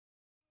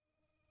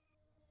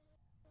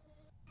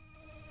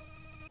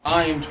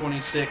I am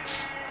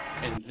 26,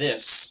 and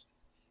this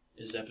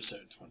is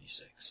episode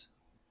 26.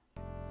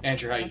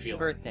 Andrew, how you Happy feeling?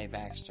 birthday,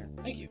 Baxter.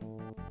 Thank you.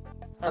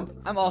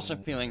 I'm also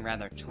feeling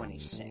rather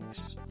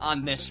 26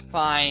 on this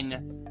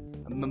fine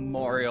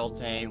Memorial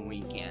Day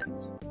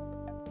weekend.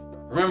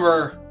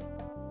 Remember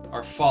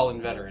our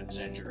fallen veterans,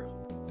 Andrew,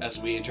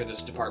 as we enter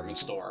this department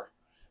store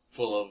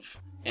full of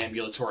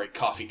ambulatory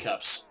coffee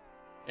cups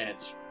and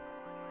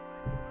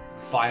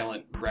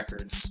violent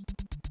records.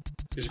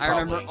 I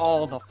remember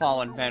all the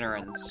fallen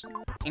veterans,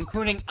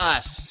 including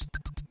us.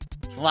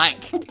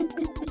 Like,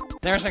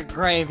 there's a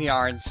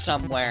graveyard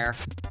somewhere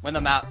with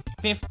about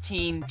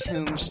 15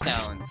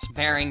 tombstones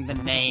bearing the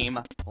name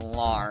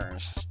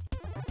Lars.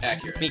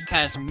 Accurate.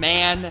 Because,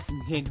 man,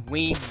 did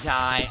we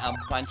die a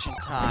bunch of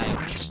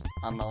times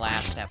on the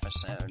last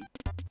episode.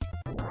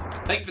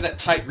 Thank you for that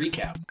tight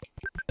recap.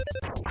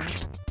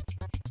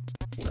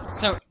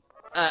 So,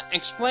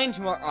 explain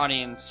to our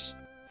audience,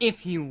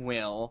 if you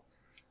will,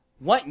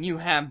 what you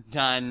have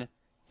done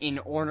in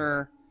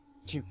order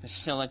to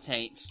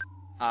facilitate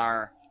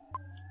our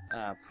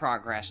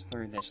progress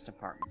through this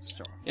department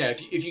store. Yeah,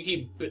 if you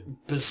keep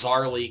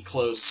bizarrely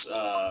close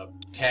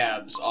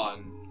tabs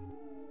on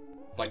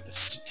like the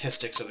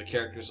statistics of our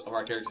characters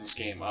in this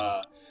game,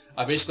 I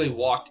basically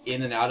walked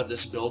in and out of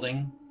this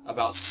building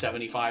about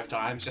 75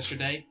 times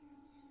yesterday,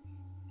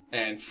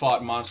 and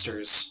fought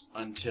monsters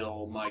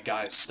until my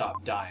guys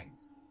stopped dying,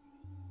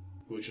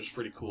 which was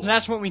pretty cool. So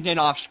that's what we did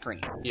off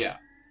screen. Yeah.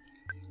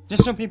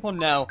 Just so people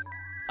know,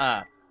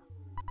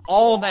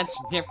 all that's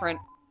different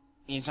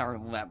is our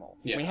level.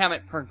 Yeah. We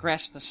haven't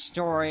progressed the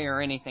story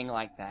or anything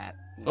like that.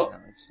 Oh, know,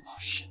 oh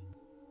shit.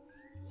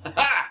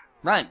 Ha!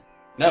 Run!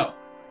 No.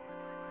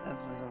 That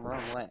was the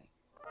wrong way.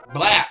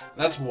 Blah!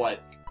 That's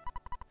what.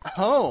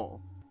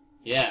 Oh!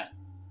 Yeah.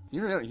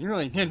 You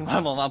really did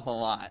level up a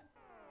lot.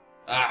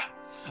 Ah.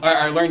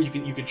 I learned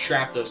you can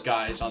trap those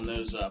guys on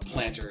those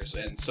planters,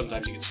 and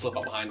sometimes you can slip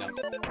up behind them.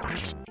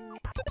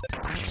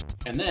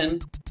 And then,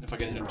 if I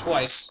can hit them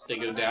twice, they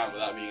go down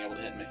without being able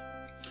to hit me.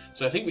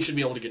 So I think we should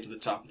be able to get to the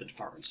top of the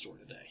department store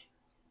today.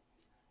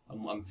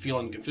 I'm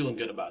feeling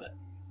good about it.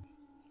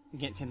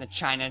 Get to the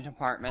China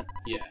department.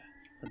 Yeah.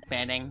 The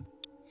bedding.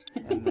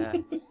 And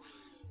the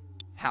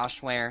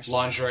housewares.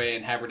 Lingerie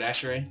and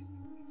haberdashery.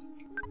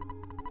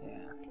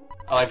 Yeah.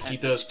 I like to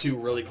keep those two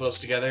really close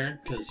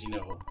together, because,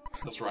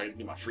 that's where I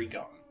do my freak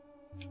on.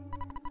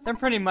 They're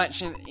pretty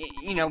much,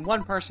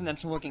 one person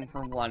that's looking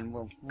for one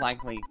will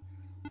likely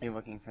be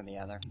looking for the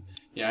other.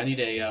 Yeah, I need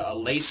a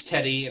lace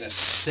teddy and a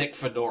sick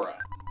fedora.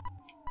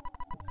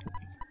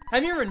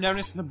 Have you ever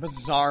noticed the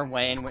bizarre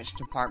way in which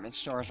department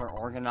stores are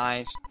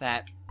organized?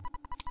 That,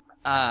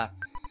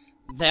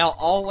 they'll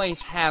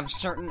always have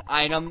certain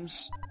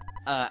items,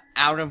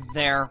 out of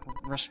their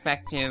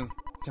respective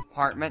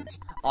department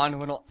on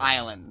little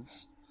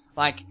islands.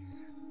 Like,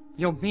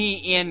 you'll be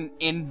in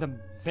the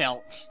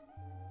belt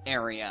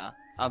area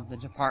of the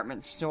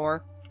department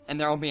store, and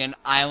there'll be an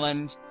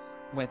island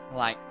with,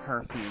 like,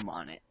 perfume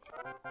on it.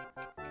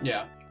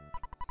 Yeah.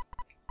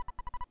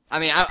 I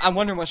mean, I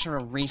wonder what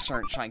sort of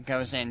research, like,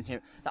 goes into...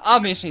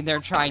 Obviously, they're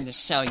trying to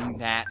sell you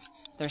that.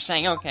 They're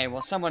saying, okay,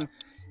 well, someone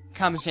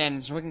comes in and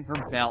is looking for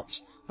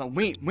belts, but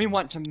we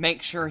want to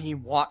make sure he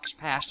walks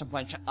past a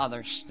bunch of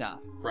other stuff.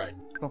 Right.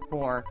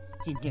 Before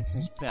he gets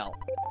his belt.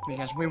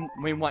 Because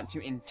we want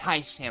to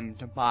entice him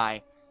to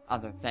buy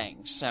other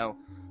things. So,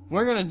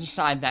 we're gonna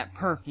decide that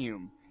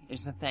perfume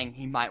is the thing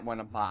he might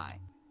want to buy.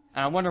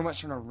 And I wonder what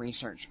sort of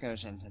research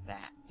goes into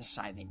that,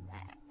 deciding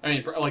that. I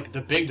mean, like, the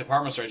big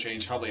department store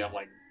chains probably have,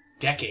 like,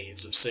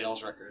 decades of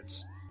sales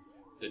records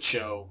that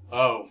show,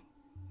 oh,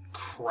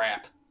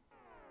 crap.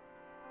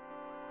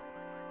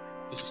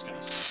 This is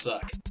gonna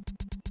suck.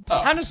 Oh.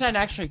 How does that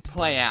actually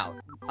play out?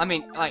 I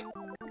mean, like,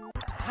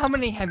 how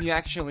many have you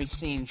actually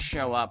seen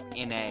show up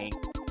in a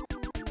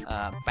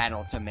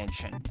battle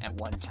dimension at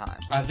one time?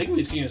 I think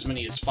we've seen as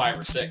many as 5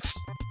 or 6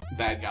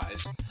 bad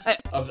guys.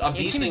 Of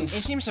these things...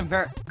 It seems to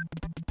vary...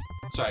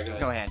 Sorry, go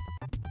ahead. Go ahead.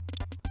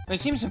 It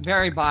seems to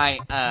vary by,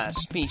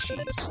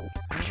 species.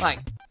 Like,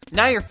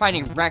 now you're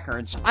fighting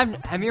records.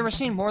 Have you ever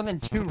seen more than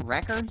 2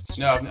 records?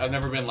 No, I've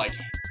never been, like...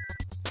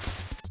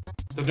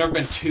 There've never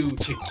been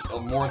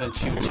more than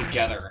 2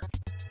 together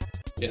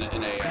in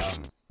an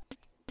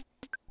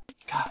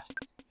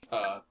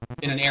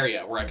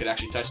area where I could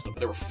actually touch them, but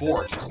there were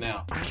 4 just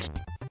now.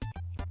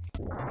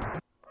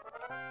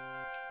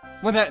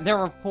 Well, there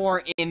were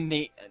 4 in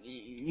the...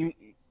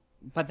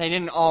 but they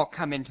didn't all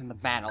come into the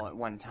battle at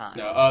one time.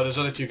 No, those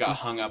other 2 got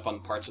hung up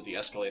on parts of the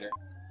escalator.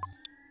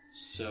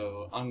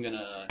 So, I'm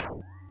gonna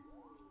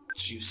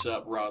juice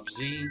up Rob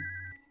Z.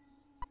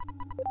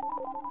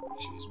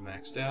 She's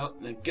maxed out,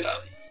 and then get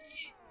up!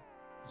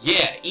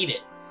 Yeah, eat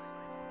it!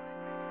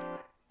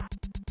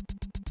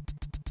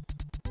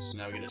 So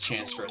now we get a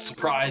chance for a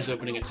surprise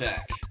opening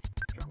attack.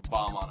 Drop a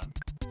bomb on him.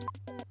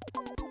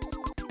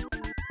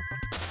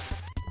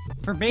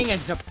 For being a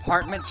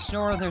department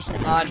store, there's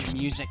an odd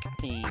music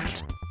theme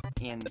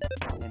in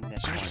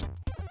this one.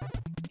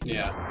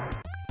 Yeah.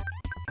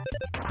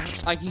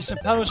 Like, you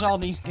suppose all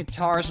these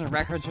guitars and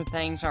records and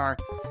things are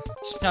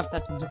stuff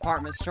that the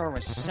department store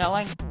was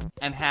selling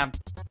and have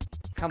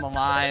come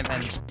alive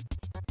and,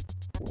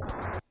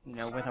 you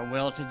know, with a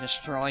will to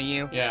destroy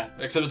you. Yeah,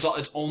 except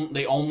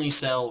they only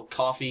sell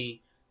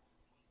coffee,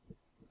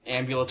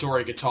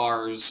 ambulatory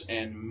guitars,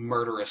 and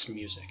murderous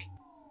music.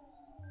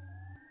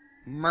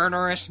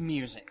 Murderous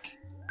music.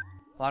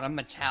 A lot of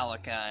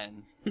Metallica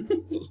and...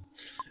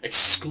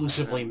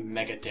 Exclusively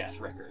Megadeth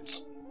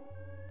records.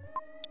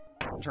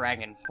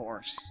 Dragon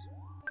Force.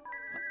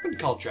 I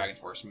wouldn't call Dragon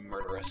Force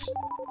murderous.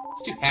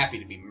 It's too happy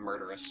to be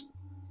murderous.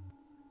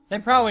 They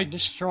probably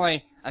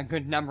destroy a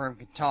good number of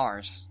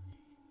guitars.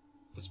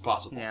 It's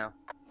possible. You know.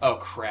 Oh,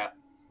 crap.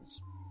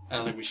 I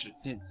don't think we should...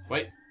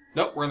 Wait.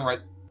 Nope, we're in the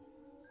right...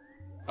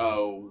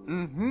 Oh.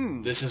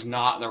 Mm-hmm. This is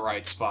not the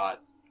right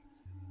spot.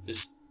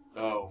 This...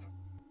 Oh.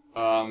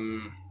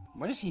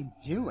 What is he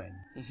doing?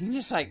 Is he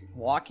just, like,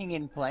 walking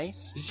in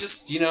place? It's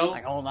just, you know...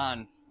 Like, hold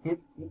on. Why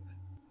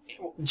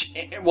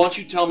don't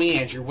you tell me,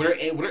 Andrew, what are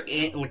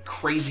like,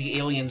 crazy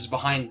aliens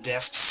behind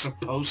desks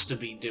supposed to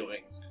be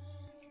doing?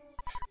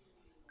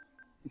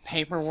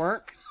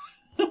 Paperwork?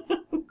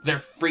 Their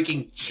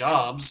freaking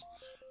jobs,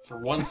 for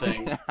one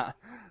thing.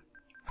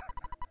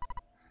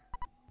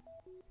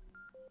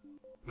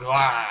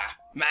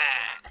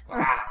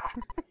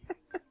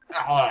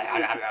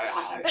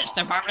 This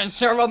department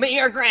store will be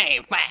your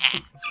grave.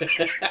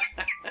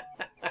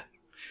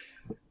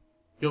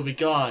 You'll be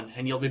gone,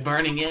 and you'll be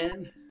burning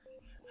in.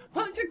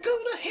 What you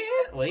gonna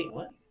hit? Wait,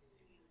 what?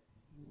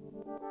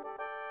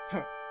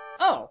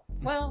 Oh,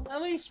 well,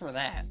 at least for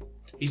that.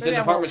 He's Maybe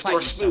the I won't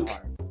department store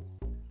fight you spook.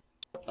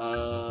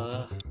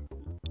 so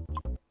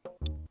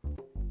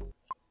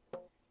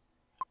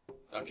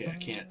Okay, I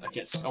can't.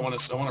 I want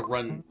to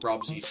run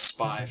Rob Z's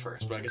spy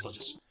first, but I guess I'll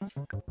just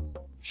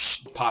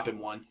pop him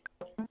one.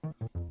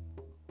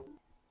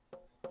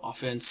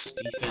 Offense,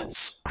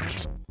 defense.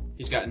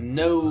 He's got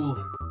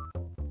no.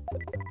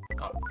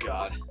 Oh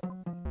God.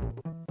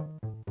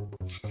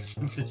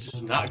 This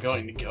is not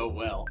going to go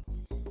well.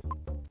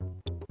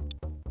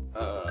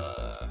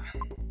 I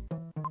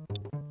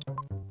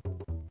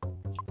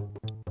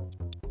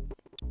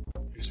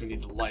guess we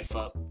need to life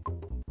up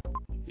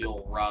the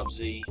old Rob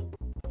Z.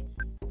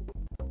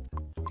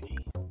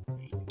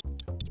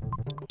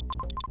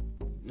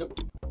 Nope.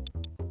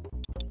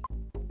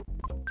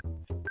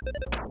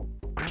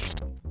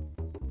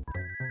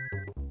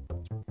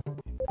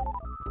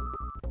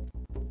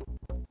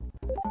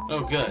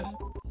 Oh, good.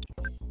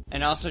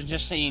 And also,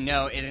 just so you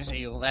know, it is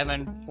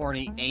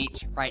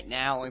 11:48 right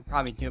now. We've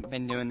probably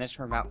been doing this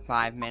for about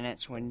 5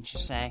 minutes, wouldn't you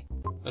say?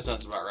 That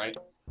sounds about right.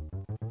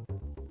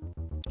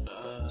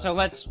 So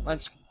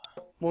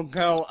we'll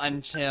go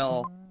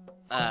until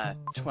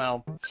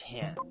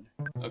 12:10.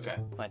 Okay.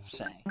 Let's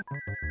say.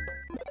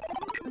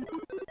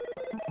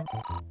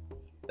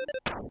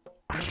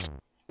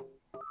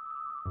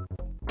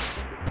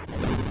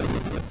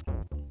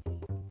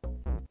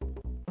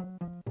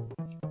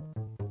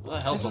 Well,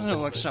 that helps. This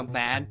doesn't look so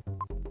bad.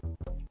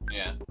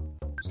 Yeah.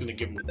 Just gonna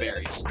give him the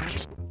berries.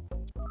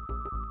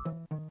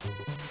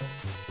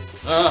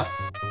 Ah!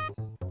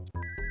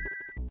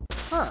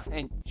 Huh,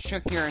 it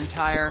shook your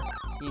entire,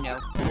 you know,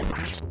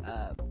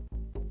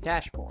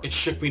 dashboard. It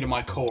shook me to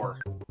my core.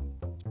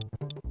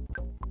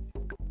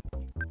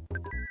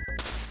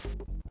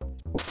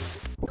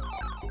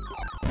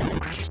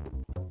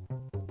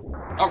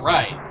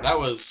 Alright, that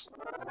was...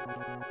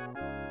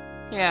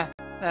 Yeah,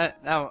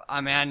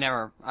 I mean,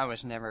 I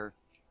was never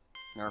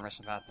nervous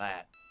about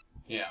that.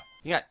 Yeah.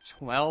 You got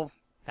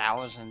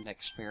 12,000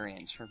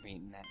 experience for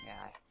beating that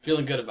guy.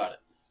 Feeling good about it.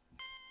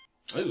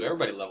 Ooh,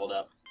 everybody leveled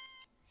up.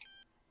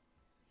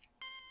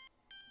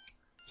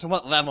 So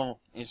what level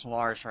is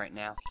Lars right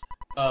now?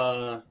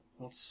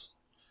 Let's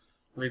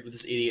read what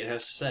this idiot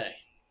has to say.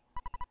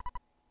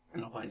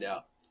 And I'll find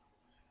out.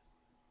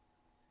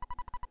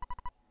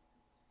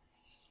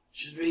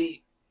 Should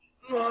be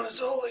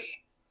Montezoli.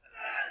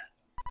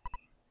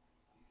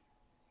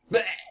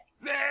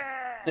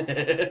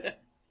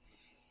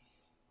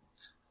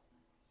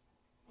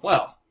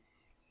 Well.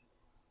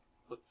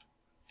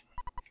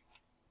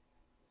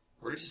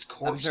 Where did his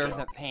corpse Observe go?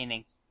 that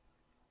painting.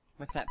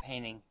 What's that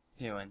painting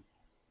doing?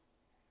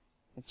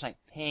 It's like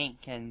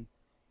pink and...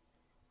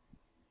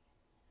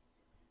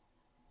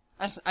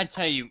 I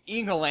tell you,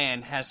 Eagle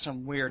Land has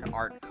some weird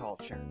art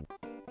culture.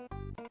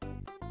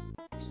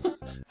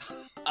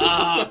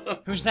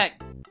 Who's that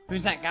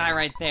guy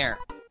right there?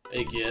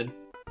 Hey, kid.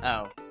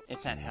 Oh,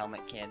 it's that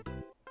helmet kid.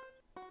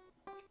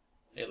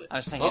 Hey, I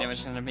was thinking it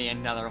was gonna be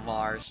another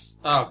Lars.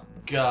 Oh,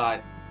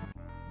 God.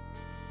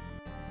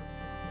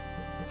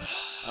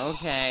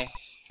 Okay,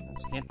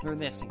 let's get through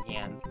this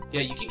again.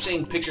 Yeah, you keep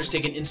saying pictures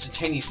taken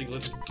instantaneously.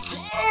 Let's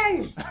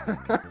go!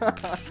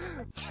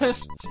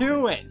 Just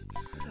do it!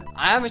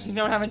 I obviously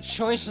don't have a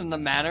choice in the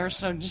matter,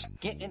 so just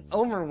get it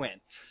over with.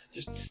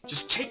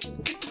 Just take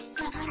it. Get the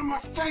fuck out of my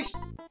face!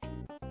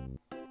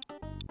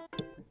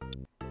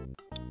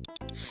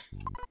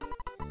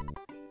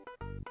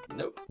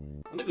 Nope.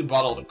 I think we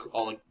bought all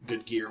the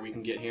good gear we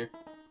can get here.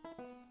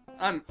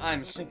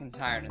 I'm sick and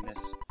tired of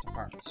this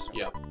department store.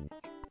 Yep.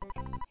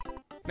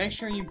 Make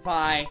sure you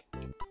buy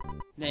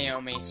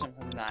Naomi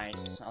something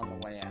nice on the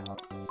way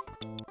out.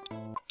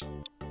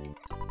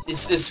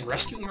 Is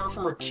rescuing her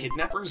from her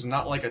kidnappers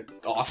not like an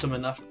awesome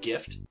enough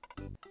gift?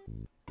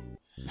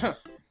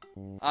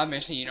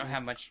 Obviously, you don't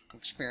have much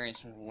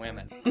experience with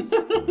women.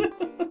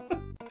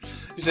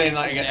 He's saying,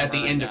 like, It's at the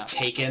never end enough. of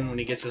Taken, when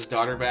he gets his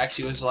daughter back,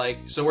 she was like,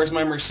 "So where's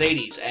my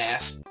Mercedes,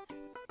 ass?"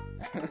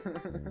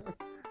 Then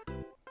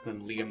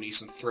Liam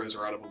Neeson throws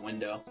her out of a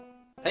window.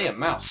 Hey, a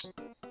mouse.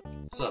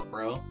 What's up,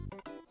 bro?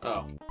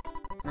 Oh.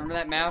 Remember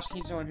that mouse?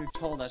 He's the one who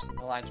told us that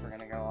the lights were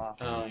gonna go off.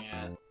 Oh,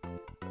 yeah.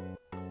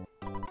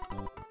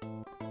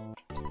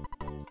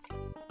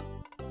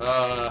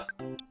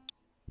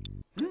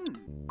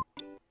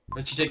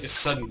 Why'd you take the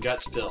sudden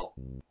guts pill?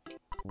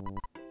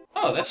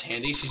 Oh, that's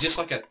handy. She's just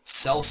like a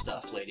sell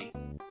stuff lady.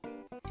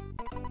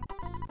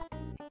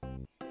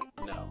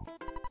 No.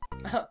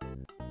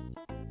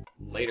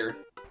 Later.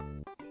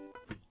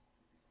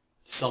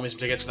 Sell me some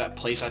tickets to that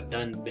place I've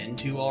done been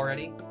to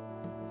already.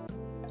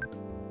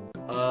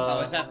 Oh,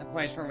 is that the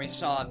place where we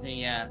saw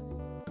the,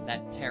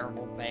 that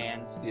terrible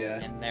band? Yeah.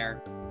 And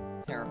their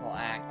terrible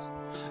act?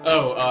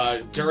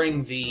 Oh,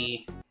 during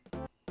the...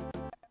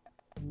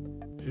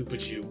 Who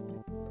put you...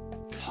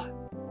 God,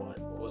 what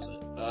was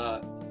it?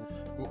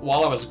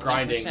 While I was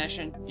grinding...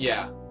 Session?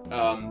 Yeah.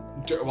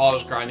 While I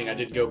was grinding, I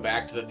did go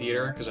back to the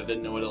theater, because I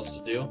didn't know what else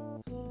to do.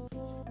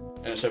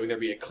 And I was hoping there'd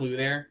be a clue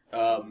there.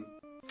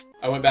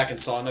 I went back and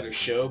saw another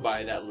show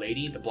by that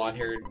lady, the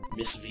blonde-haired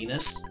Miss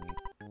Venus.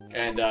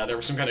 And, there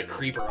was some kind of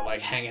creeper,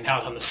 like, hanging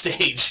out on the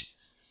stage.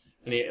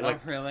 And he,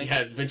 like, really?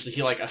 yeah, eventually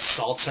he, like,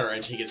 assaults her,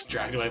 and she gets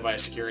dragged away by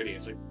security.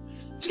 It's like,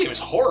 this game is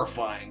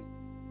horrifying.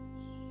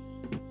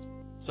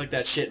 It's like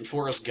that shit in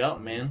Forrest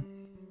Gump, man.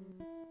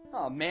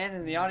 Oh man,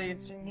 and the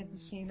audience didn't get to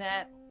see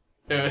that?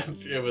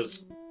 It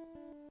was...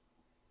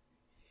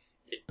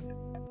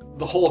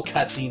 the whole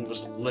cutscene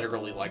was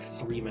literally like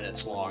 3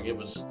 minutes long. It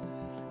would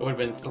have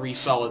been 3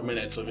 solid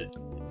minutes of it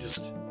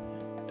just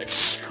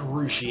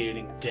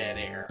excruciating dead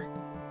air.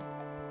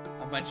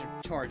 A bunch of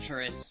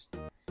torturous,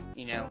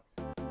 you know...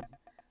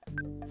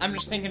 I'm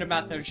just thinking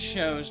about those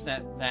shows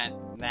that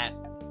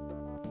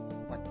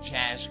what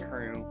Jazz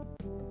Crew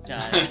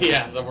does.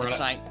 Yeah,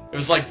 Like, it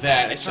was like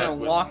that. they Except sort of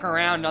with... walk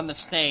around on the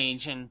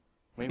stage and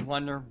we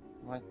wonder,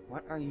 like,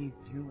 what are you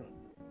doing?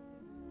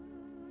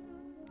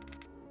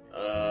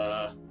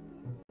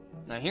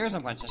 Now here's a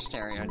bunch of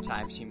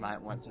stereotypes you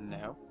might want to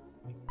know.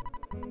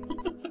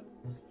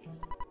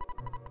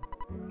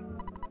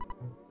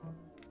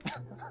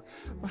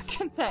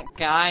 Look at that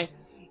guy.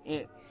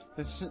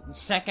 The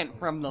second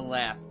from the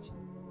left.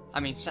 I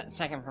mean,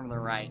 second from the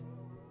right.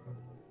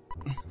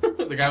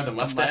 The guy with the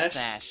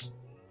mustache?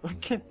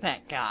 Look at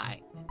that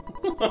guy.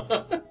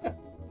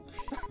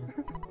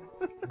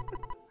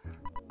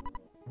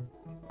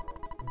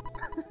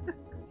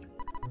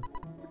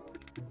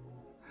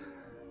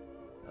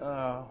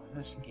 Oh,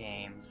 this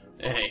game.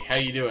 Hey, how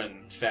you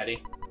doing,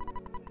 fatty?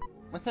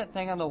 What's that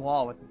thing on the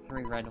wall with the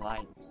 3 red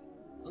lights?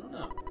 I don't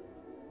know.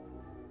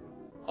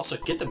 Also,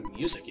 get the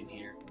music in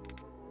here.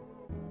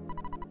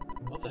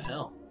 What the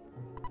hell?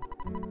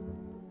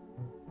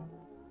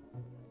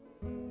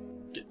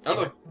 Get out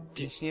of the...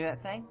 Do you see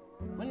that thing?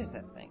 What is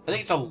that thing? I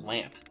think it's a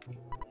lamp.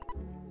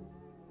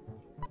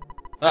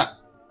 Ah!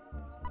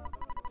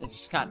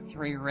 It's got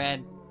 3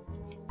 red...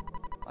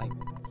 Like,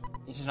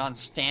 is it on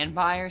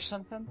standby or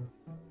something?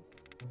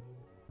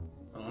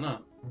 I don't know.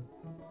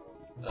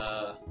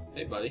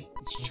 Hey buddy.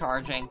 It's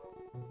charging.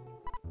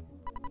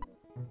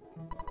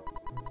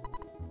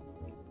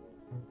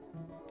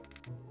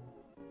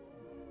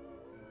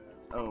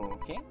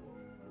 Okay.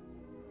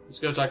 Let's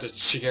go talk to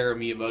Shigeru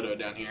Miyamoto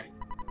down here.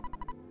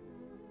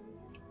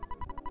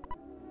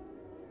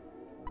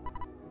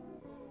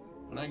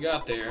 When I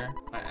got there,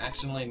 I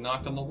accidentally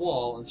knocked on the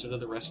wall instead of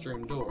the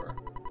restroom door.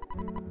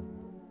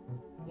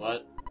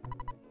 What?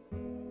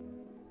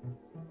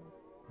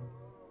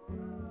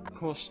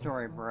 Cool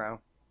story, bro.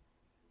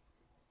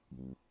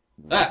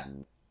 Ah!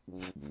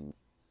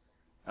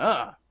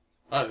 Ugh!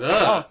 Ugh.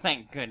 Oh,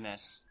 thank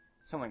goodness.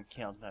 Someone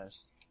killed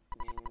those.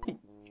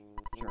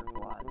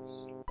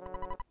 Jerkwads.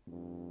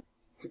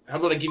 How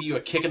about I give you a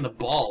kick in the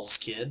balls,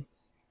 kid?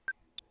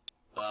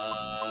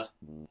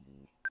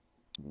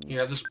 Here,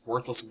 have this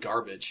worthless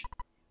garbage.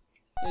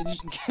 Yeah,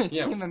 just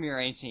Yeah. give him your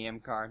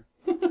ATM card.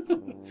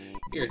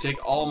 Here,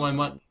 take all my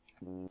money.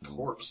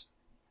 Corpse.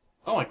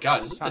 Oh my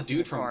god, is this the Talk to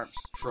dude the from corpse.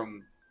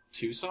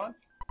 Tucson?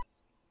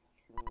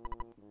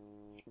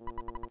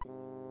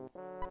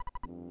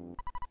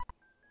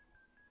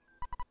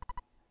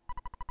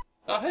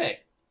 Oh, hey.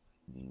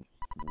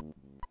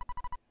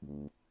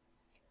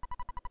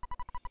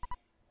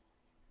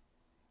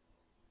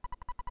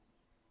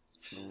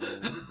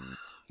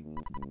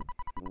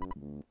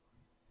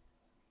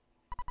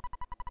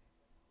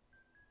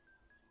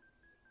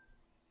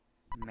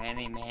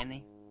 Manny.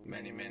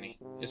 Many.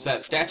 It's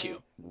that statue.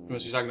 You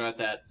must be talking about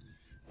that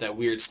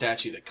weird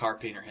statue that Car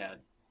Painter had.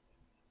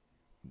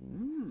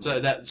 Mm. So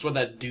that's what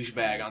that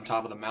douchebag on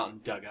top of the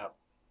mountain dug up.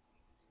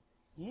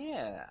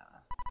 Yeah.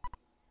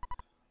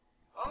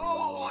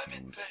 Oh,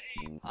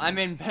 I'm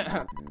in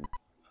pain.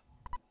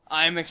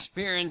 I'm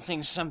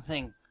experiencing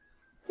something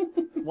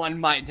one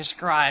might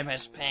describe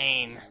as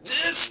pain.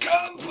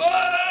 Discomfort!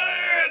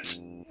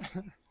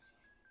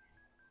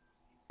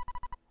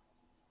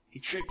 He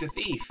tricked a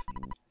thief.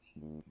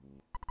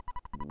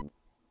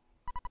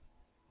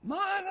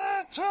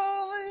 Monotony!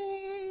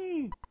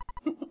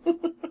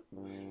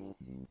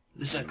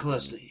 Listen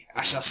closely.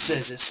 I shall say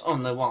this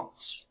only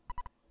once.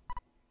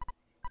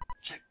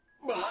 Check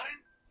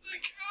behind the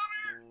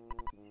counter.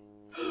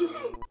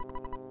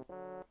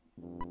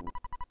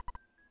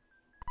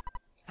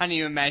 How do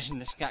you imagine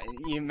this guy?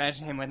 You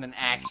imagine him with an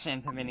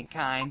accent of any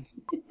kind?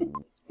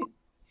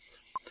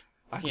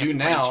 I Is he do a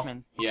now.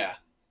 Frenchman? Yeah.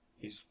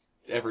 He's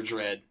ever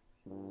dread.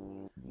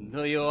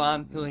 Do you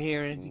want to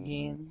hear it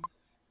again?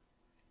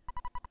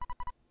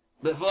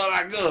 Before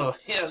I go,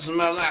 here's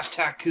my last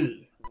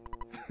haiku.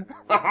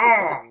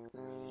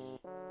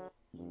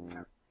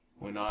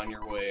 When on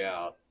your way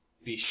out,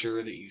 be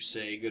sure that you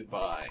say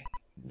goodbye,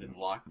 then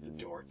lock the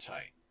door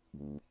tight.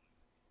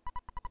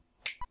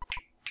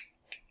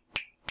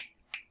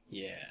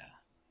 Yeah.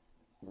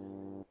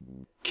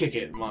 Kick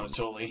it,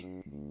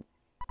 Monotoli.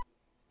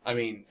 I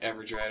mean,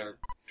 Everdread, or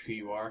who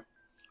you are.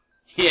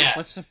 Yeah!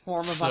 What's the form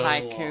of So a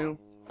haiku?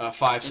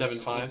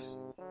 575.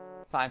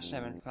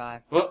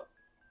 575. Well,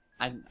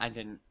 I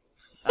didn't.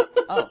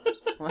 Oh.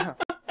 Well.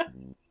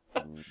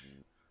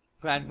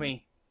 Glad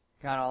we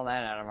got all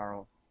that out of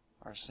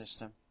our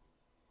system.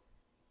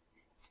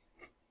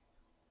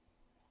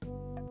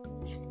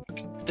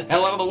 get the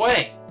hell out of the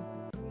way!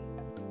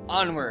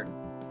 Onward.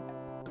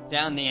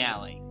 Down the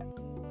alley.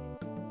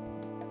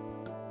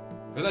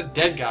 Where'd that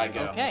dead guy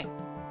go? Okay.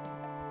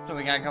 So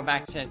we gotta go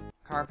back to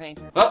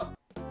Carpainter? Oh!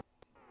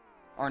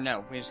 Or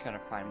no, we just gotta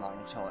find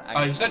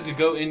Monotoli. You said to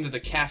go into the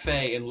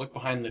cafe and look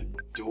behind the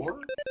door?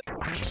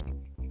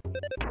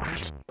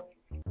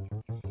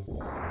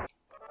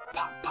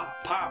 Pop,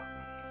 pop, pop.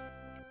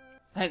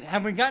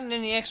 Have we gotten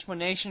any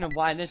explanation of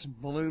why this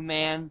blue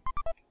man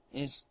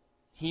is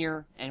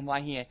here and why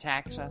he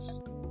attacks us?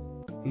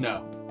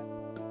 No.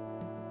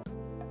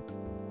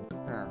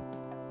 Huh.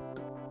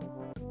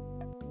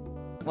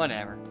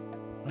 Whatever.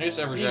 I guess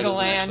Everjet Eagle isn't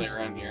Land. actually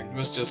around here. He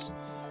was just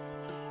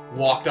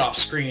walked off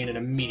screen and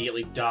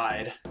immediately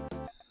died.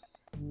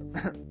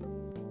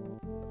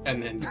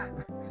 And then...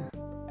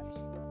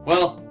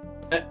 Well...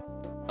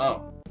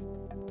 oh.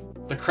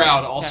 The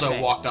crowd also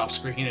Cafe. walked off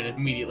screen and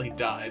immediately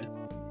died.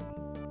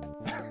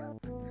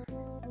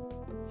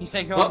 He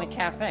said go Well- in the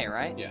cafe,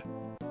 right? Yeah.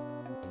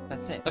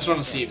 That's it. I just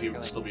wanted to see Okay, if he would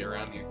really. still be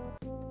around here.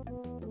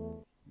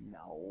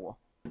 No.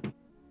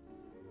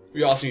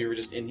 We also were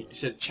just in here. He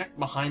said, check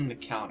behind the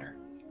counter.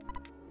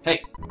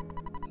 Hey!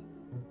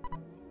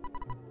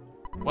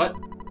 What?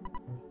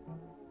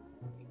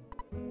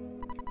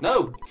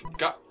 No!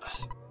 God.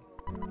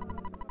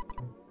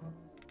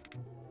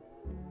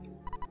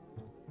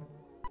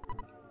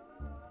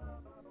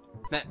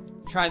 But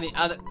try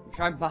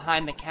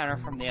behind the counter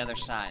from the other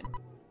side.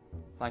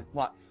 Like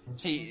what?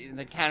 See,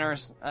 the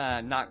counter's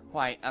not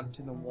quite up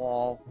to the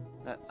wall.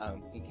 Oh,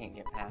 you can't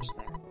get past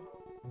there.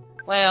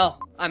 Well,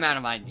 I'm out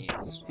of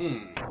ideas.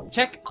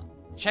 Check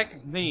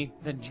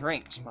the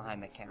drinks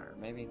behind the counter.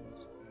 Maybe.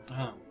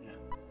 Oh, yeah.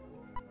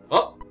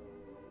 Oh!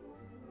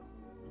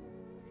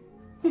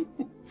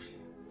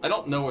 I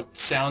don't know what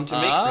sound to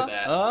make for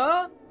that.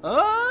 I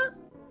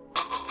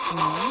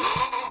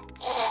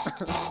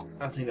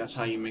don't think that's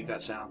how you make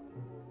that sound.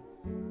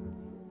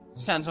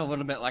 Sounds a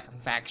little bit like a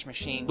fax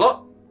machine.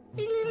 Oh!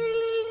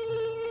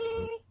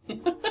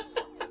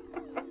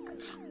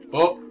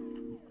 Oh!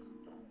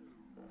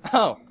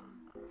 Oh,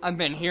 I've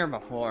been here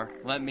before.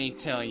 Let me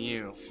tell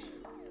you.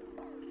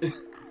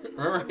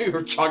 Remember we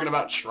were talking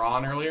about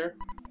Tron earlier?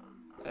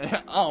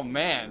 Oh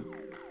man,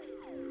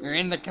 you're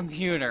in the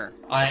computer.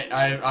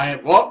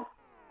 Whoa!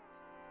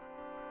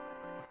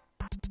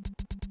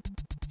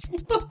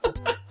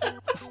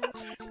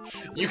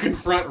 You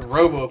confront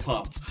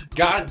Robopump.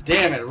 God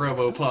damn it,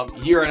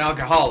 Robopump, you're an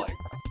alcoholic.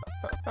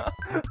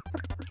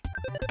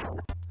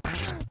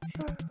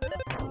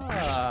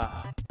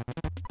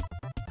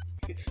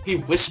 He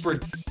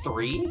whispered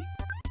 3?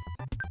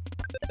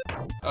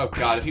 Oh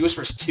god, if he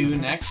whispers 2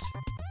 next?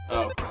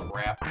 Oh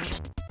crap.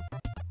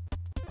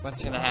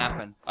 What's gonna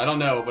happen? I don't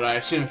know, but I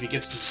assume if he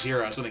gets to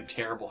 0, something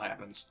terrible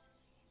happens.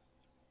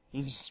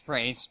 He just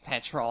sprays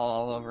petrol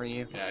all over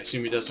you. Yeah, I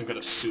assume he does some kind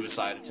of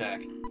suicide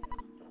attack.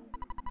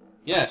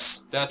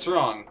 Yes, that's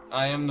wrong.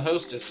 I am the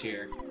hostess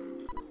here.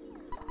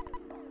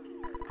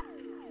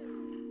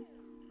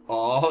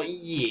 Oh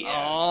yeah.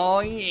 Oh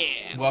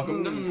yeah.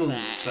 Welcome to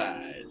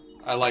Moonside.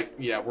 I like,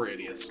 yeah, we're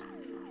idiots.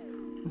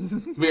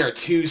 We are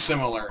too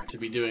similar to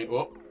be doing,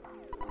 whoop.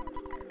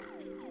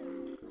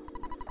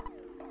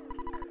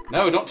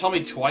 No, don't tell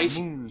me twice.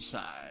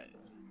 Moonside.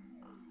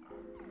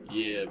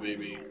 Yeah,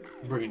 baby.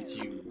 Bringing it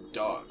to you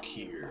dark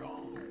here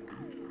on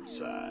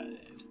Moonside.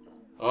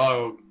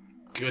 Oh,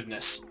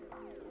 goodness.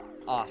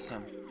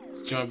 Awesome.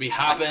 This joint be I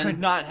hopping. could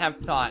not have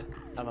thought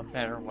of a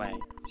better way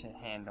to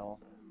handle.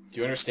 Do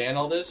you understand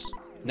all this?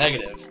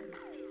 Negative.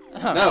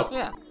 Oh, No.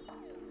 Yeah.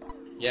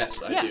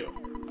 Yes, I Yeah.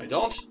 do. I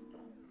don't?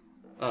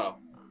 Oh.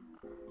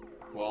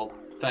 Well,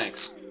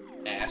 thanks,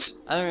 ass.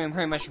 I think we can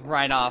pretty much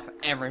write off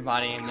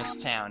everybody in this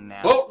town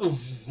now. Whoa!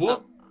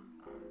 Whoa!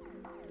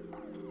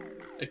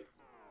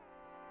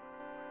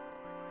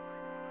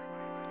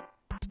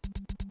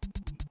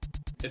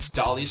 It's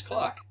Dolly's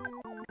clock.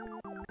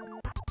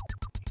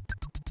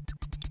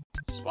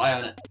 Spy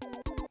on it.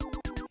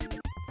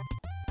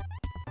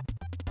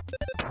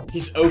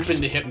 He's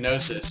open to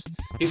hypnosis.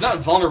 He's not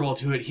vulnerable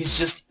to it, he's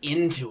just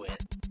into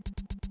it.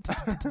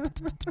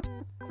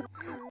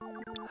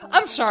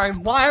 I'm sorry,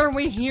 why are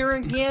we here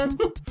again?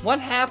 What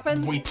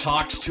happened? We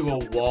talked to a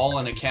wall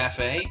in a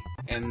cafe,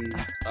 and,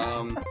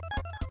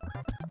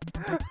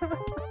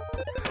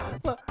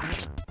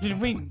 Did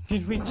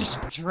we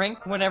just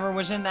drink whatever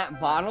was in that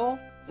bottle?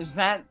 Is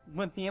that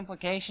what the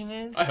implication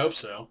is? I hope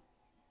so.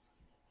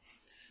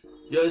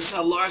 Yo, this is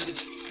how Lars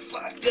gets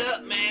fucked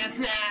up, man.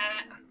 Nah.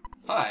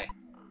 Hi.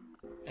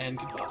 And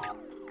goodbye.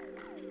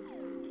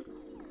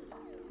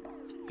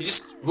 He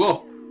just...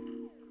 Whoa.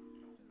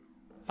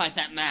 Fight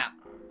that map.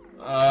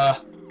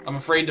 I'm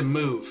afraid to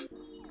move.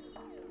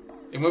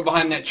 It went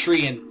behind that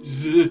tree and...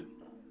 Zzz.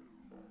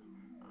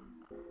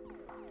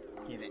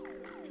 Get it.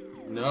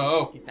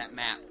 No. Get that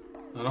map.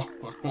 I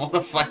don't want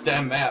to fight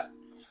that map.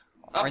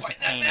 I'll Where's fight the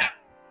that painting? map.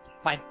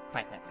 Fight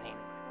that painting.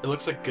 It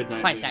looks like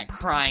Goodnight Fight Moon. that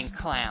crying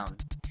clown.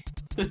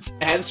 It's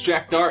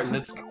abstract art and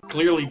it's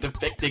clearly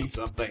depicting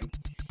something.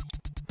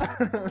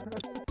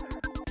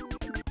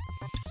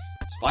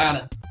 Spy on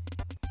it.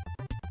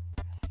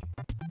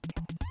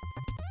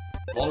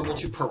 Vulnerable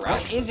to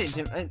paralysis. What is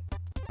it?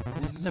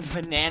 This is a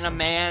banana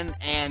man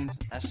and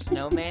a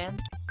snowman?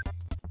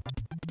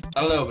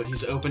 I don't know, but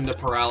he's open to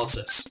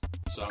paralysis,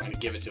 so I'm gonna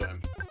give it to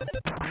him.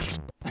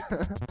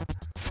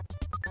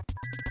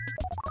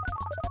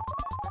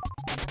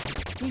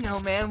 You know,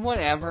 man,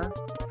 whatever.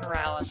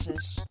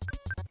 Paralysis.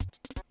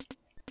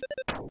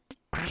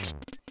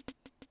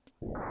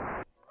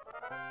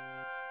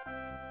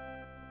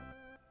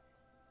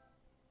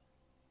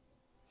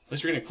 At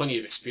least you're getting plenty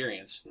of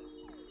experience.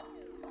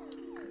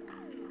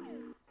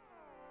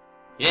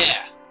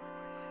 Yeah!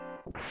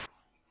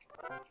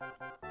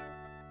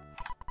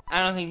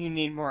 I don't think you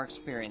need more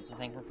experience. I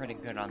think we're pretty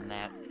good on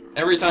that.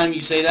 Every time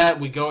you say that,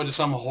 we go into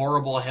some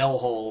horrible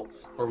hellhole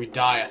where we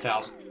die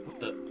 1,000... What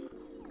the...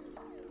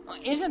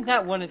 Isn't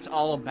that what it's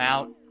all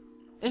about?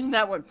 Isn't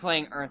that what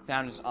playing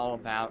Earthbound is all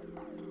about?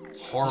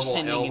 Horrible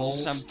Descending into hellholes?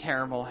 some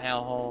terrible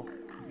hellhole.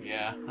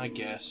 Yeah, I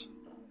guess.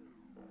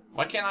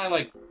 Why can't I,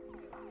 like...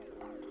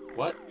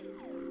 What?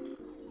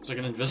 There's like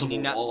an invisible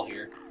not- wall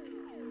here.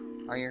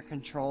 Are your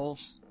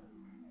controls?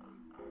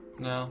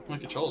 No, my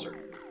controls are...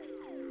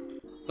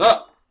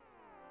 Ah!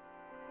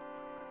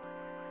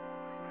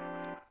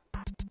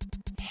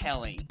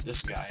 Helly.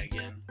 This guy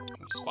again.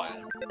 I'm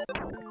spying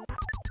him.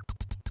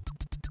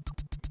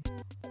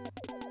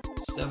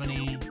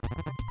 70...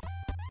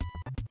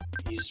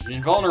 He's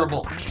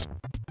invulnerable!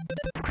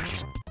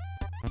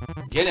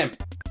 Get him!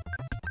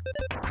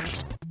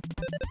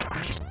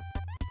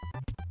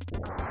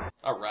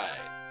 Alright.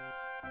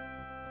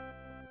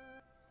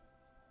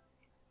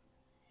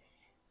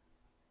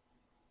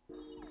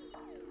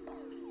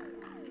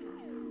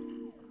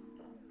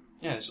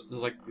 Yeah, there's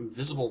like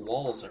invisible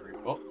walls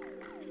everywhere. Oh,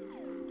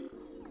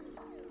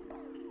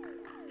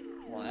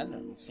 Well, that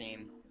doesn't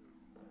seem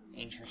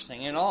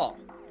interesting at all.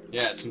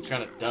 yeah, it seems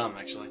kind of dumb,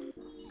 actually.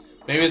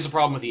 Maybe it's a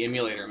problem with the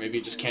emulator. Maybe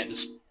it just can't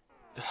just...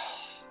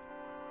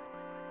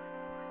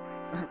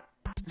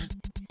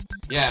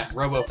 Yeah,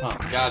 Robo-Pump.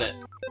 Got it.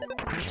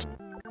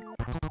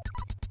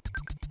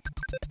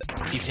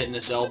 Keep hitting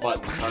this L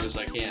button as hard as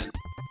I can.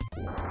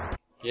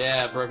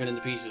 Yeah, broken into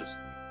pieces.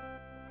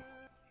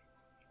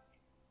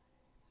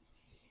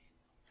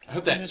 I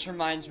hope So that... this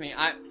reminds me,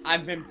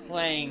 I've been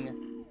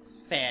playing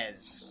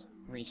Fez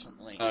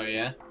recently, Oh,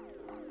 yeah?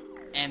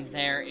 and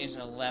there is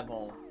a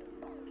level,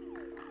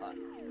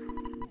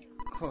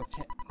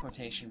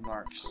 quotation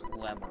marks,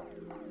 level,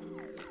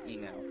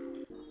 you know,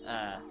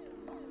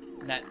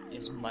 that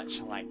is much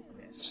like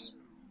this.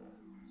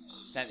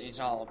 That is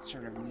all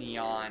sort of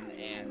neon,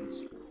 and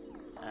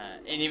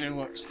it even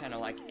looks kind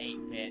of like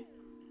 8-bit.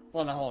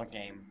 Well, the whole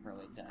game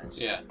really does.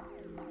 Yeah.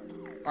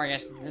 Or I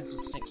guess this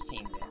is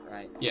 16-bit,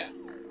 right? Yeah.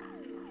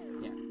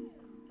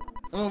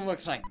 Well, it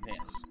looks like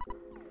this.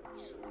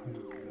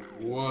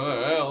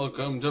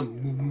 Welcome to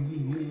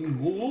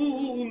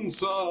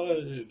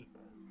Moonside.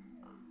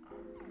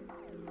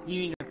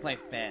 You need to play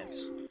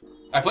Fez.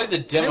 I played the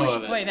Maybe demo we of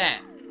should it. play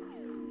that.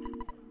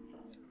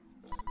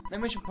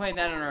 Maybe we should play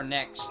that on our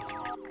next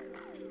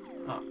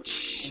Oh,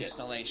 shit.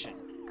 installation.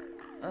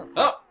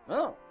 Oh!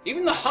 Oh!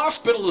 Even the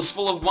hospital is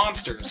full of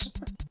monsters!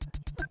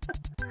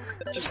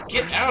 Just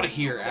get out of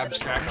here,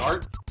 abstract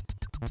art.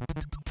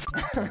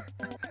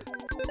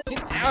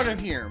 Get out of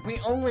here! We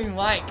only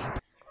like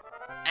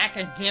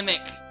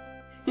academic,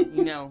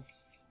 you know.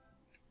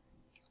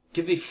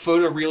 Give me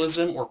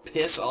photorealism or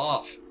piss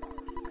off.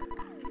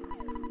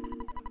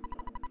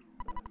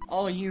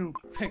 All you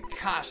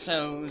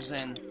Picassos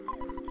and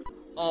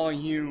all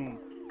you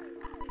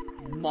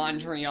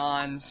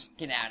Mondrians,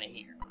 get out of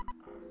here.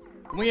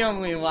 We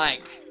only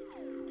like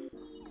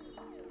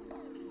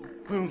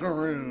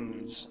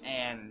Boogaroos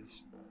and...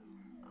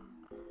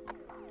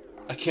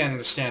 I can't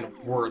understand a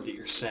word that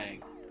you're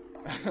saying.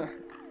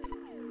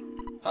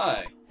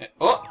 Hi.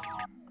 Oh!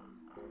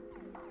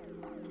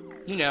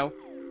 You know,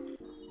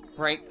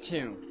 Break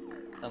 2,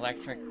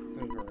 Electric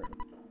Boogaroo.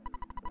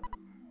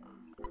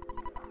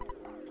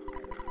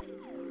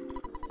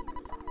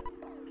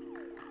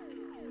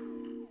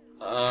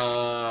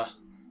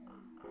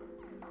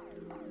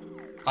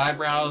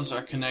 Eyebrows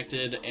are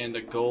connected and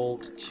a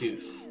gold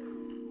tooth.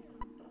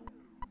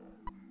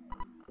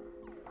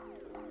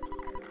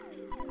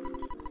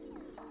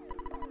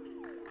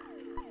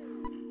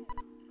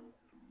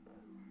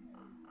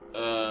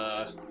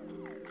 For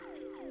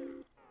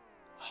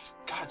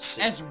God's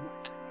sake.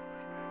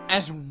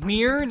 As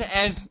weird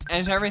as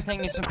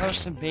everything is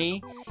supposed to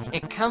be,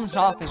 it comes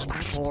off as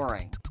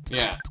boring.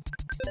 Yeah.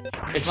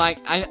 It's like,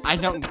 I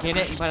don't get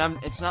it, but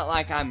it's not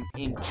like I'm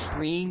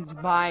intrigued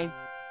by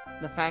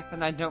the fact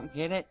that I don't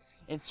get it.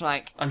 It's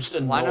like, I'm just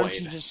annoyed. Why don't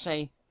you just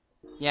say,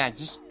 yeah,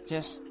 just...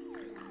 It's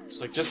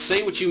like, just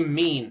say what you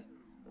mean.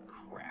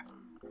 Crap.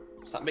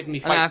 Stop making me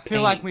fight I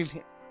feel like pains.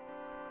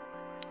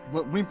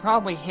 we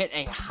probably hit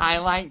a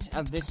highlight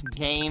of this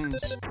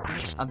game's,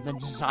 of the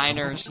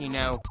designers, you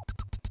know,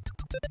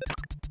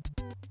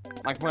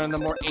 like one of the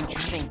more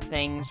interesting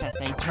things that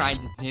they tried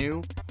to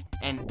do,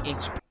 and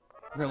it's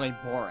really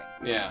boring.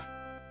 Yeah.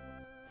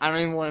 I don't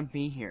even want to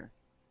be here.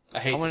 I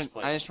hate this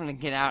place. I just want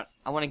to get out.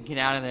 I want to get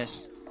out of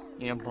this,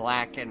 you know,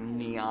 black and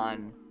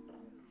neon.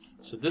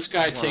 So this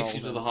guy takes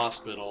you to the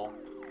hospital,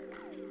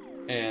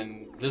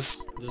 and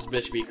this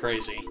bitch be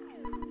crazy.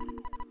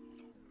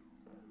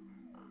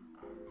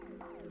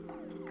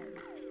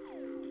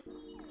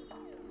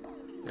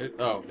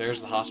 Oh,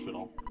 there's the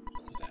hospital.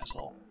 It's this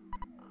asshole.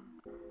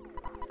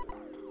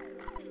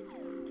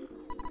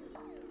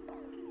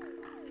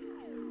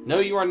 No,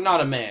 you are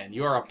not a man.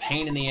 You are a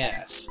pain in the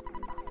ass.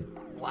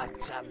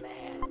 What's a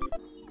man?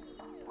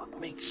 What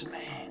makes a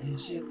man?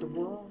 Is it the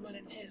woman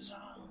in his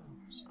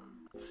arms?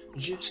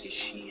 Just 'cause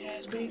she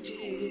has big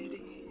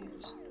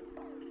titties.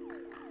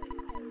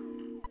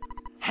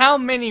 How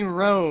many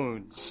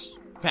roads,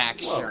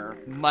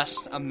 Baxter,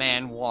 must a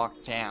man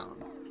walk down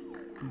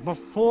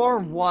before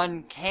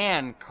one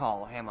can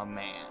call him a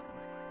man?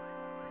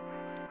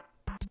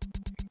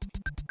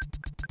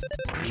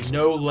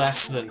 No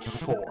less than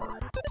 4.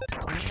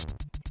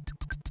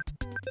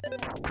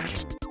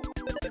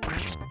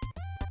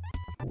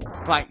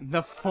 Like,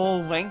 the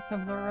full length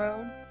of the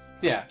road?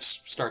 Yeah,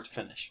 just start to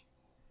finish.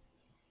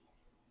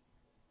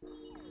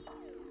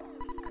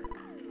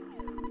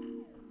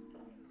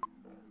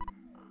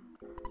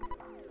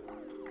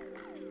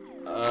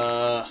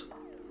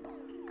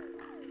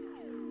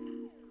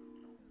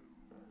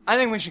 I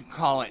think we should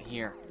call it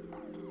here.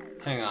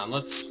 Hang on,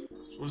 let's...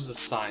 What does the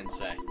sign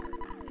say?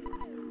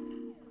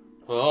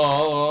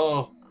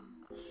 Oh,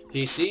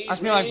 he sees me! I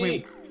feel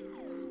like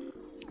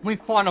we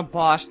fought a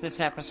boss this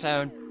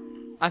episode.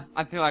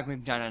 I feel like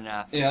we've done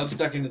enough. Yeah, let's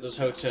duck into this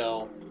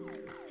hotel.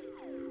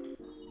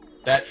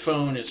 That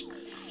phone is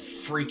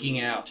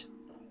freaking out.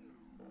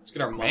 Let's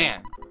get our money.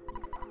 Man.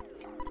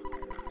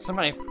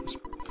 Somebody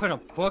put a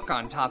book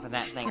on top of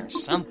that thing or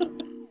something.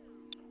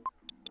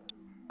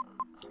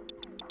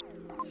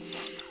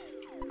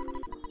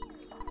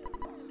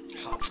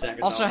 Hot stack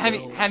of Also,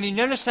 bills. have you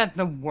noticed that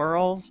the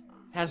world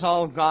has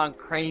all gone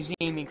crazy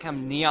and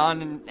become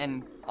neon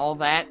and all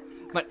that?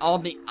 But all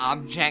the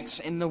objects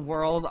in the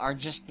world are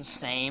just the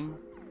same?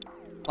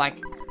 Like,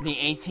 the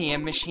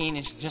ATM machine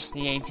is just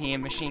the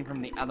ATM machine from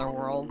the other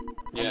world?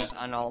 And Yeah. is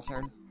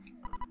unaltered?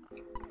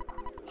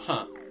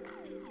 Huh.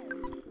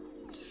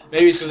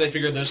 Maybe it's because they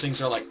figured those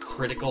things are, like,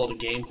 critical to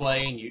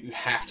gameplay, and you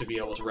have to be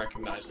able to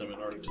recognize them in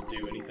order to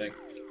do anything.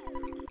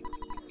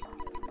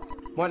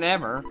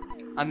 Whatever.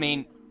 I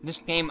mean, this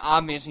game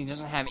obviously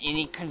doesn't have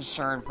any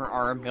concern for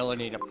our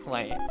ability to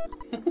play it.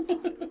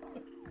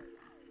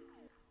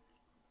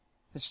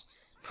 Just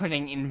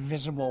putting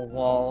invisible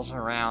walls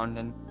around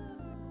and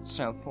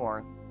so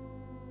forth.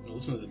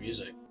 Listen to the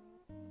music.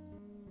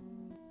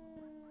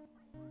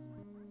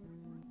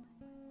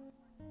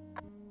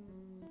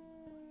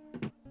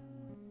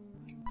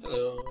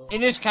 Hello.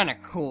 It is kind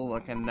of cool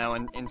looking, though,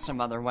 in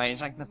some other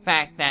ways. Like the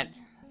fact that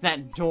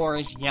that door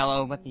is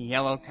yellow, but the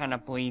yellow kind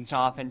of bleeds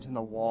off into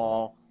the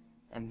wall.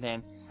 And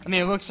then, I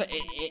mean, it looks like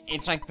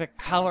it's like the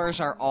colors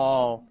are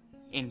all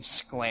in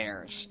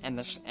squares,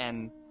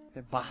 and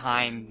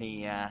behind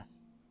the,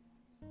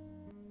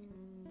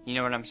 you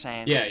know what I'm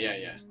saying?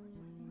 Yeah.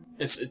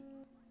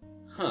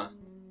 Huh.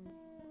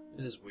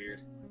 It is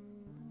weird.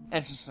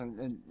 It's just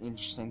an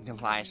interesting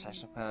device, I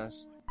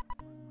suppose.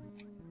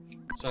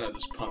 So I know what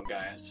this punk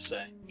guy has to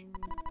say.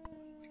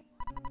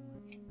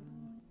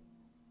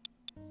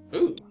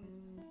 Ooh.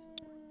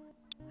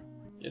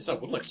 Yes, I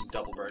would like some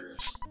double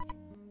burgers.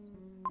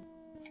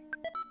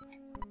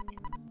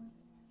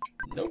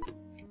 Nope.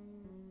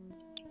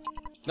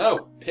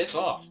 No! Piss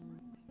off!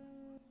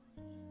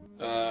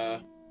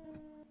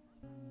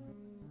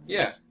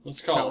 Yeah,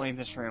 let's Don't call it. leave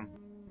this room.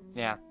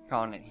 Yeah,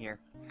 calling it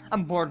here.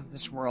 I'm bored with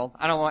this world.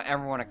 I don't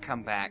ever want to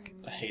come back.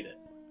 I hate it.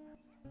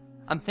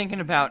 I'm thinking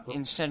about,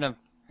 instead of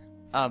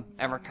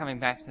ever coming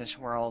back to this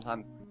world,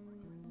 I'm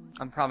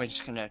probably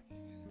just gonna,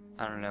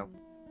 I don't know,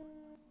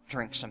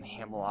 drink some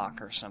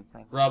hemlock or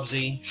something. Rob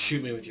Z,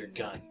 shoot me with your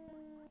gun.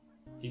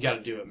 You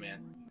gotta do it,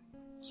 man.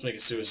 Let's make a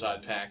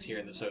suicide pact here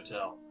in this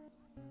hotel.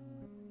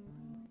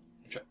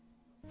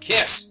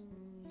 Kiss!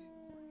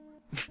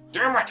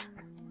 Damn it!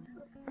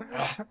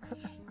 Ugh,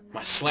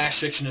 my slash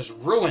fiction is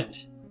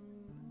ruined.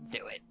 Do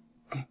it.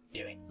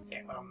 Do it.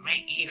 It will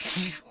make you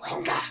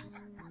stronger.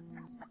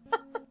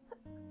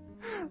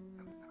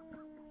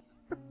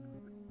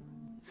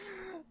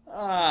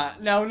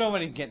 No,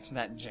 nobody gets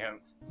that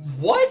joke.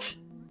 What?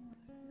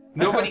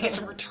 Nobody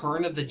gets a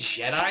Return of the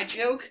Jedi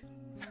joke?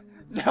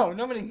 No,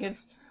 nobody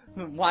gets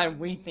why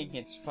we think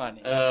it's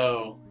funny.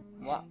 Oh.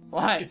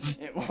 Why?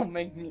 It won't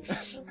make me...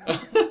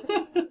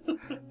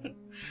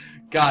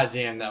 God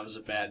damn, that was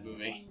a bad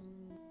movie.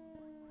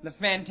 The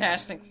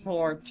Fantastic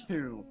Four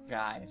 2,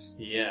 guys.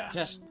 Yeah.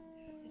 Just,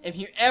 if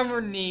you ever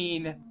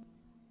need,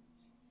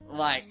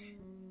 like,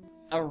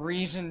 a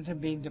reason to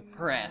be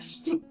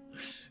depressed.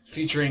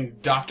 Featuring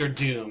Dr.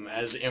 Doom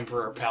as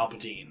Emperor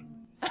Palpatine.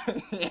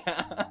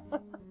 Yeah.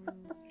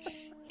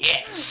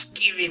 Yes,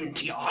 give in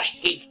to your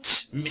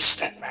hate,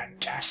 Mr.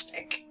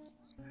 Fantastic.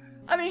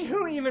 I mean,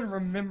 who even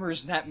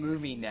remembers that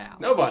movie now?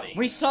 Nobody.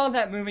 We saw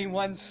that movie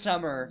one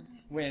summer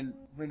when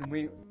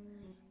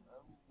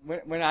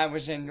I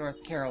was in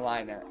North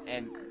Carolina,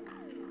 and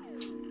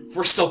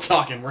We're still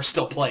talking, we're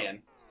still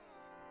playing.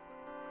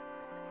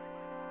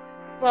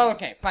 well,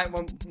 okay, fight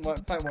one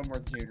more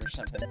dude or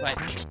something. But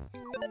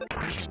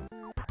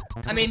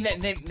I mean,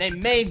 they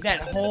made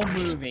that whole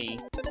movie,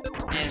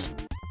 and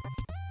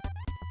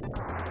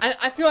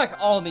I feel like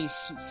all these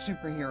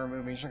superhero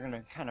movies are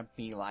gonna kind of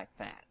be like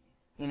that.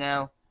 You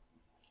know?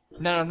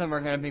 None of them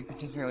are going to be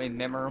particularly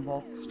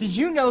memorable. Did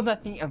you know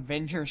that the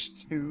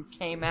Avengers 2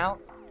 came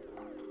out?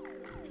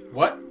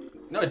 What?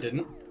 No, it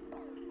didn't.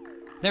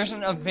 There's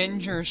an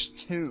Avengers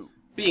 2.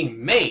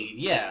 Being made,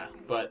 yeah,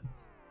 but...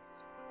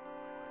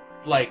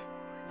 Like...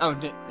 Oh,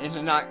 has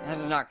it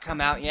not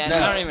come out yet? No.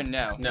 I don't even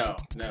know. No.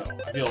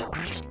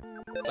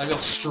 I feel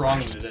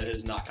strongly that it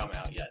has not come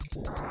out yet.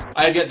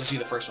 I have yet to see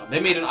the first one. They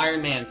made an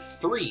Iron Man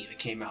 3 that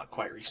came out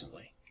quite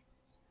recently.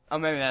 Oh,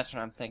 maybe that's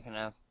what I'm thinking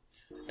of.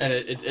 And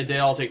they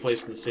all take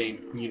place in the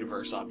same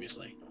universe,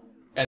 obviously.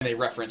 And they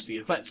reference the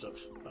events of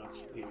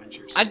the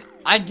Avengers.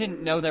 I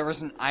didn't know there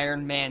was an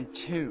Iron Man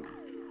 2.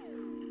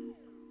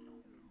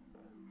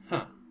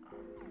 Huh.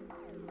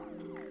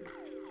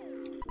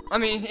 I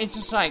mean, it's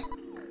just like...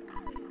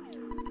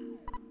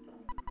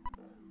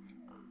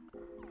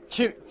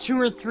 Two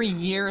or 3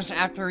 years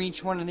after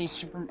each one of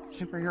these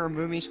superhero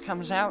movies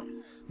comes out,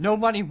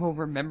 nobody will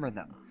remember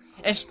them.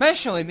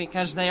 Especially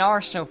because they are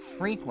so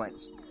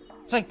frequent.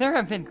 It's like there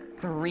have been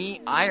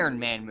 3 Iron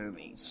Man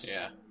movies.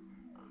 Yeah.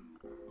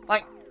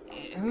 Like,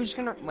 who's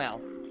gonna...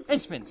 Well,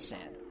 it's been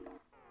said.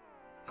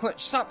 Quit.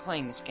 Stop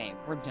playing this game.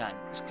 We're done.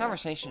 This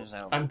conversation is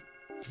over.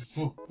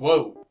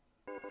 Whoa.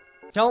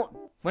 Don't...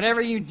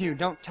 Whatever you do,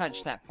 don't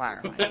touch that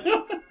fire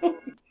hydrant.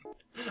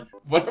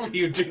 Whatever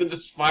you do to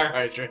this fire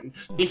hydrant,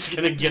 he's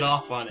gonna get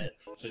off on it.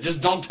 So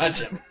just don't touch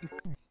him.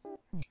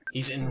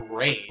 He's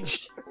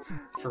enraged.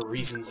 For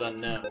reasons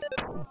unknown.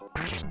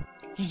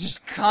 He's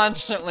just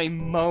constantly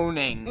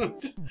moaning.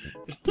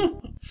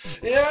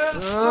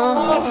 Yes! The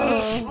water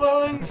is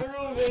flowing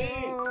through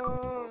me!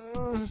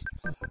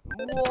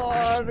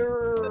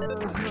 Water!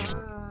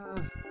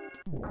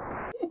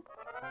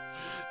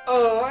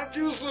 Oh, I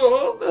do so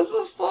hope there's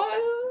a fire!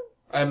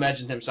 I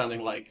imagined him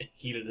sounding like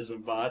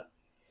Hedonism Bot.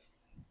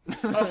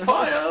 A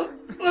fire!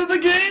 Let the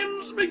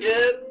games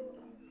begin!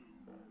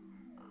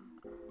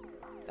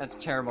 That's a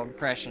terrible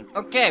impression.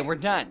 Okay, we're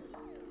done.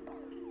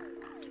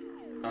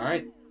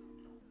 Alright.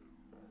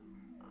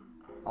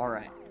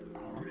 Alright.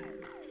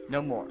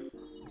 No more.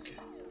 Okay.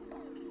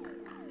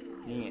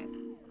 The end.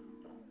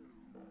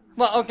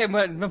 Well, okay,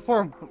 but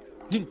before...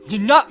 Do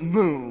not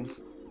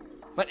move.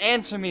 But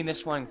answer me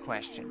this one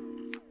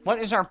question. What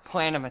is our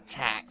plan of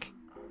attack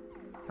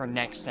for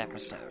next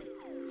episode?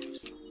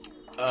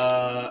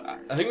 I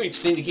think we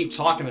just need to keep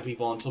talking to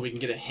people until we can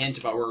get a hint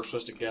about where we're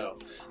supposed to go.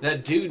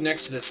 That dude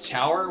next to this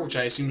tower, which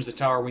I assume is the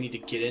tower we need to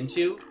get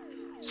into,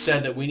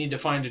 said that we need to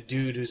find a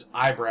dude whose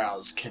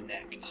eyebrows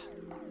connect.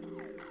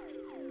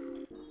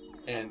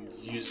 And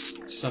use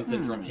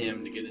something from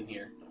him to get in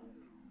here.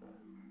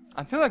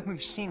 I feel like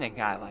we've seen a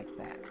guy like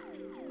that.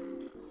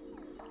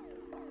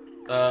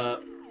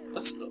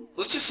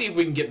 Let's just see if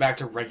we can get back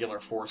to regular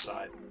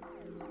Forside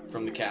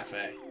from the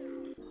cafe.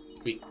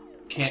 We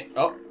can't...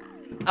 Oh!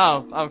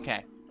 Oh,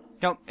 okay.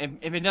 Don't...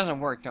 If it doesn't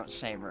work, don't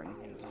save or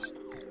anything. Just...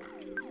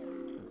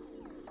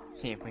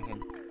 see if we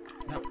can...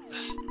 Nope.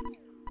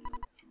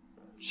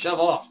 Shove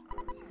off.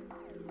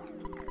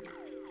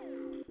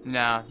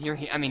 No, you're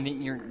I mean,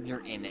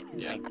 you're in it.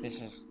 Yeah. Like,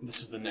 this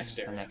is the next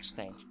area. the next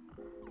stage.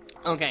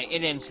 Okay,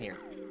 it ends here.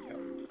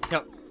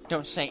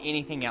 Don't say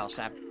anything else.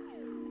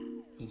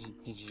 Did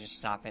you just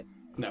stop it?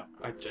 No,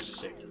 I just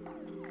saved it.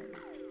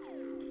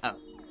 Oh.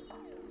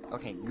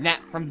 Okay, now,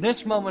 from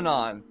this moment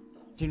on,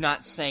 do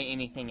not say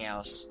anything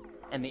else,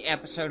 and the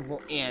episode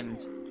will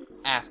end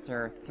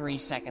after 3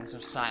 seconds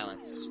of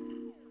silence,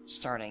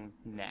 starting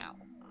now.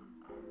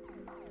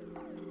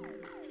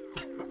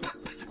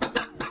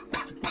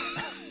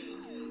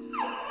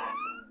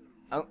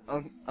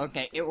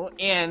 Okay, it will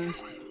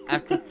end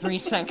after 3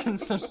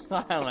 seconds of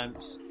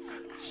silence,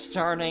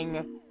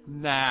 starting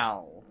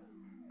now.